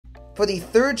For the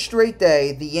third straight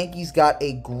day, the Yankees got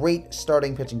a great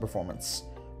starting pitching performance.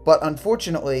 But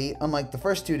unfortunately, unlike the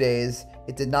first 2 days,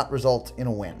 it did not result in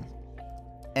a win.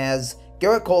 As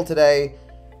Garrett Cole today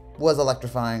was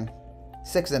electrifying.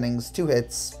 6 innings, 2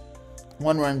 hits,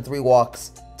 1 run, 3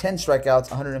 walks, 10 strikeouts,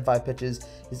 105 pitches.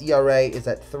 His ERA is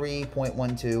at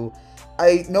 3.12.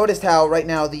 I noticed how right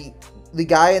now the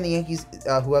guy in the Yankees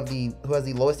who has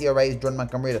the lowest ERA is Jordan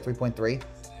Montgomery at 3.3,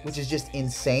 which is just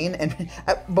insane. And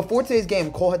before today's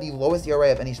game, Cole had the lowest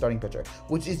ERA of any starting pitcher,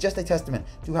 which is just a testament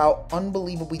to how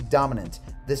unbelievably dominant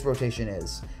this rotation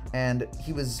is. And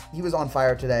he was on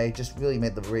fire today. Just really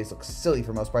made the Rays look silly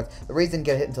for most parts. The Rays didn't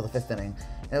get a hit until the 5th inning,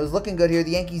 and it was looking good here. The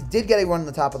Yankees did get a run in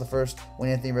the top of the first when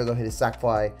Anthony Rizzo hit his sac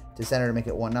fly to center to make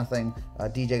it 1-0.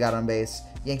 DJ got on base.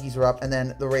 Yankees were up, and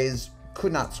then the Rays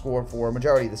could not score for a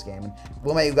majority of this game. And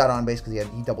LeMahieu got on base because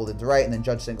he doubled into right, and then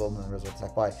Judge singled, and then Rizzo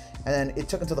sac fly. And then it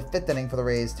took until the 5th inning for the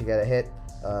Rays to get a hit.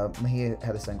 Mejia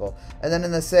had a single, and then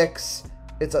in the 6th,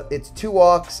 it's 2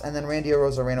 walks, and then Randy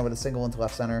Arozarena with a single into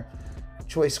left center.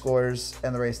 Choi scores,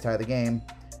 and the Rays tie the game.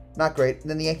 Not great. And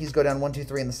then the Yankees go down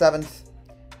 1-2-3 in the 7th.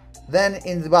 Then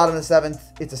in the bottom of the 7th,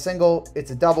 it's a single,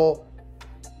 it's a double.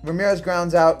 Ramirez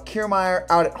grounds out. Kiermaier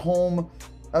out at home.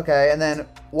 Okay, and then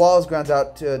Walls grounds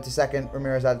out to second.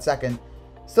 Ramirez out at second.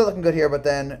 Still looking good here, but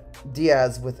then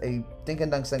Diaz with a dink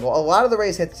and dunk single. A lot of the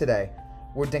Rays hits today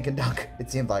were dink and dunk,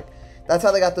 it seemed like. That's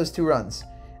how they got those 2 runs.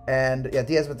 And yeah,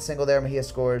 Diaz with the single there. Mejia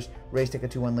scores. Rays take a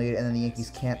 2-1 lead, and then the Yankees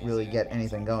can't really get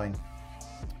anything going.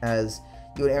 As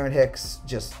you and Aaron Hicks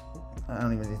just, I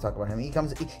don't even need to talk about him.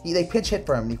 They pinch hit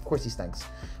for him. Of course he stinks.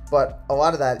 But a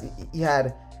lot of that, he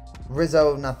had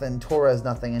Rizzo nothing, Torres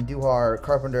nothing, and Duhar,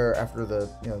 Carpenter after the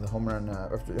home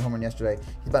run yesterday.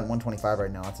 He's about 125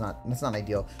 right now. That's not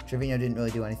ideal. Trevino didn't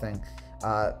really do anything.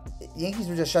 Yankees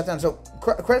were just shut down. So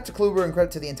credit to Kluber and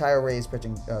credit to the entire Rays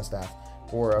pitching staff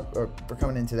for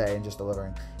coming in today and just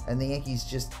delivering. And the Yankees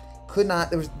just could not.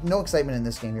 There was no excitement in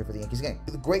this game here for the Yankees. Again, it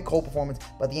was a great Cole performance,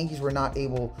 but the Yankees were not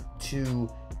able to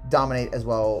dominate as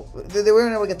well. They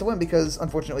weren't able to get the win because,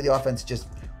 unfortunately, the offense just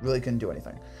really couldn't do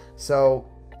anything. So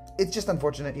it's just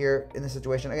unfortunate here in this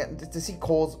situation. Again, to see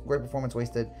Cole's great performance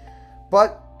wasted,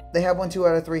 but they have won 2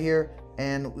 out of 3 here,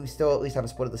 and we still at least have a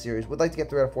split of the series. We'd like to get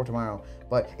 3 out of 4 tomorrow,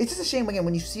 but it's just a shame again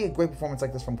when you see a great performance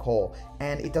like this from Cole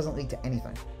and it doesn't lead to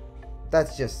anything.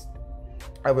 That's just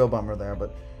a real bummer there,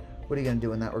 but what are you going to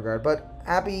do in that regard? But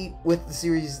happy with the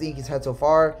series the Yankees had so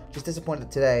far. Just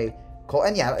disappointed today. Cole,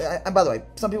 and yeah, and by the way,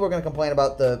 some people are going to complain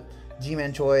about the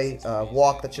G-Man Choi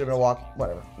walk that should have been a walk.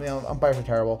 Whatever. Umpires are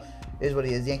terrible. It is what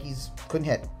it is. The Yankees couldn't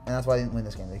hit, and that's why they didn't win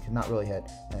this game. They could not really hit,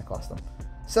 and it cost them.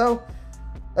 So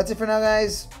that's it for now,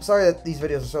 guys. Sorry that these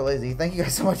videos are so lazy. Thank you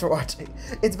guys so much for watching.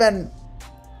 It's been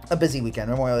a busy weekend,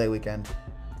 Memorial Day weekend.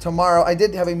 Tomorrow, I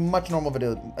did have a more normal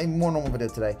video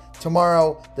today.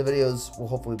 Tomorrow, the videos will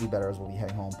hopefully be better as we'll be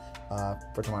heading home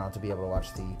for tomorrow to be able to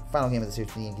watch the final game of the series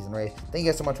between the Yankees and Rays. Thank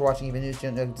you guys so much for watching. If you're new to the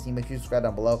channel, make sure you subscribe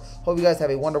down below. Hope you guys have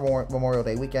a wonderful Memorial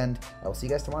Day weekend. I will see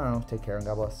you guys tomorrow. Take care and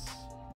God bless.